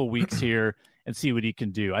a couple weeks here and see what he can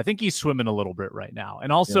do. I think he's swimming a little bit right now.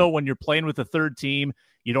 And also when you're playing with a third team,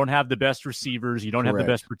 you don't have the best receivers. You don't have the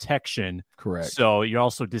best protection. Correct. So you're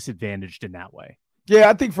also disadvantaged in that way.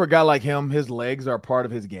 Yeah, I think for a guy like him, his legs are part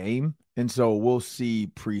of his game. And so we'll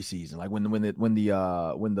see preseason. Like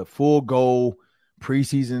when the full go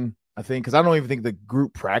preseason, I think, because I don't even think the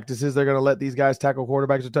group practices they're going to let these guys tackle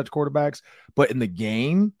quarterbacks or touch quarterbacks. But in the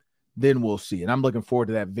game, then we'll see. And I'm looking forward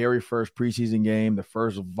to that very first preseason game, the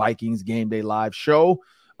first Vikings game day live show.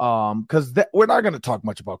 Because we're not going to talk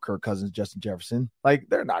much about Kirk Cousins, Justin Jefferson. Like,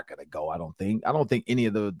 they're not going to go, I don't think. I don't think any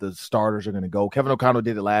of the starters are going to go. Kevin O'Connell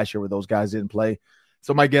did it last year where those guys didn't play.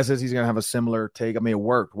 So my guess is he's going to have a similar take. I mean, it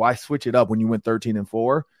worked. Why switch it up when you went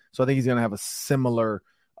 13-4? So I think he's going to have a similar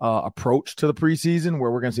approach to the preseason where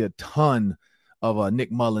we're going to see a ton of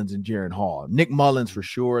Nick Mullins and Jaron Hall. Nick Mullins for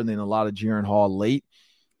sure, and then a lot of Jaron Hall late.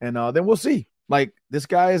 And then we'll see. Like, this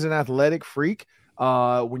guy is an athletic freak.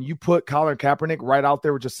 When you put Colin Kaepernick right out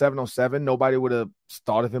there with just 707, nobody would have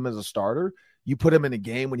thought of him as a starter. You put him in a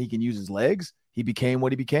game when he can use his legs, he became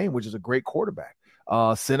what he became, which is a great quarterback.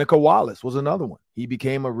 Seneca Wallace was another one. He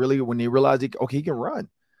became when he realized he can run.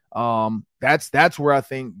 That's where I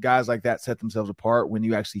think guys like that set themselves apart, when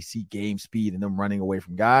you actually see game speed and them running away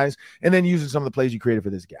from guys and then using some of the plays you created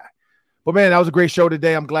for this guy. But man, that was a great show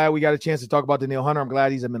today. I'm glad we got a chance to talk about Danielle Hunter. I'm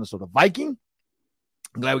glad he's a Minnesota Viking.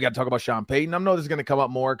 I'm glad we got to talk about Sean Payton. I know this is going to come up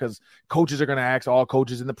more because coaches are going to ask all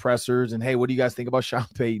coaches in the pressers and, hey, what do you guys think about Sean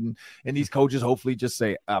Payton? And these coaches hopefully just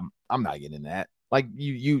say, I'm not getting in that. Like,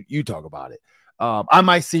 you talk about it. I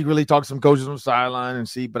might secretly talk to some coaches on the sideline and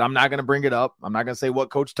see, but I'm not going to bring it up. I'm not going to say what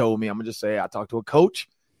coach told me. I'm going to just say I talked to a coach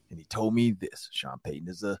and he told me this. Sean Payton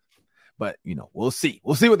is but we'll see.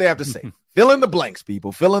 We'll see what they have to say. Fill in the blanks,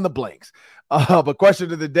 people. Fill in the blanks. But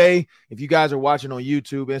question of the day, if you guys are watching on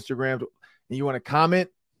YouTube, Instagram, and you want to comment,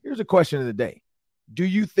 here's a question of the day. Do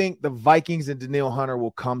you think the Vikings and Danielle Hunter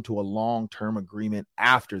will come to a long-term agreement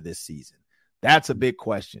after this season? That's a big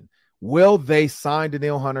question. Will they sign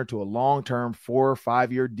Danielle Hunter to a long-term 4 or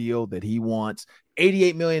 5 year deal that he wants?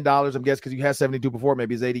 $88 million, I'm guessing, because you had 72 before.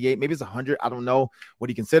 Maybe it's 88. Maybe it's 100. I don't know what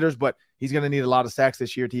he considers, but he's going to need a lot of sacks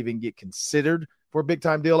this year to even get considered for a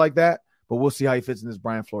big-time deal like that. But we'll see how he fits in this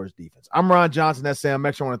Brian Flores defense. I'm Ron Johnson. That's Sam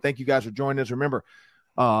Mex. I want to thank you guys for joining us. Remember,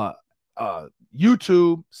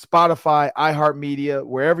 YouTube, Spotify, iHeartMedia,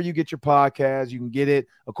 wherever you get your podcasts, you can get it.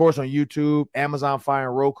 Of course, on YouTube, Amazon Fire,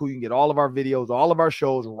 and Roku. You can get all of our videos, all of our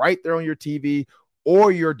shows right there on your TV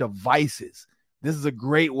or your devices. This is a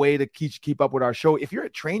great way to keep up with our show. If you're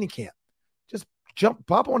at training camp, just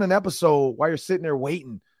pop on an episode while you're sitting there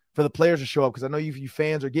waiting for the players to show up, because I know you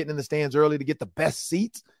fans are getting in the stands early to get the best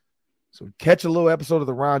seats. So catch a little episode of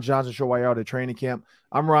the Ron Johnson Show while you're out at training camp.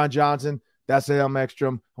 I'm Ron Johnson. That's Sam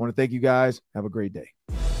Ekstrom. I want to thank you guys. Have a great day.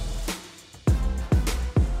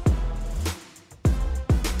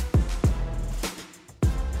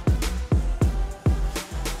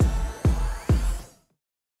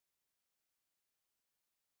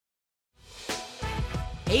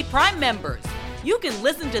 Hey, Prime members, you can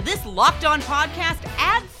listen to this Locked On podcast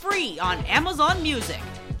ad-free on Amazon Music.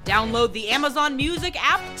 Download the Amazon Music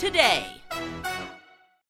app today.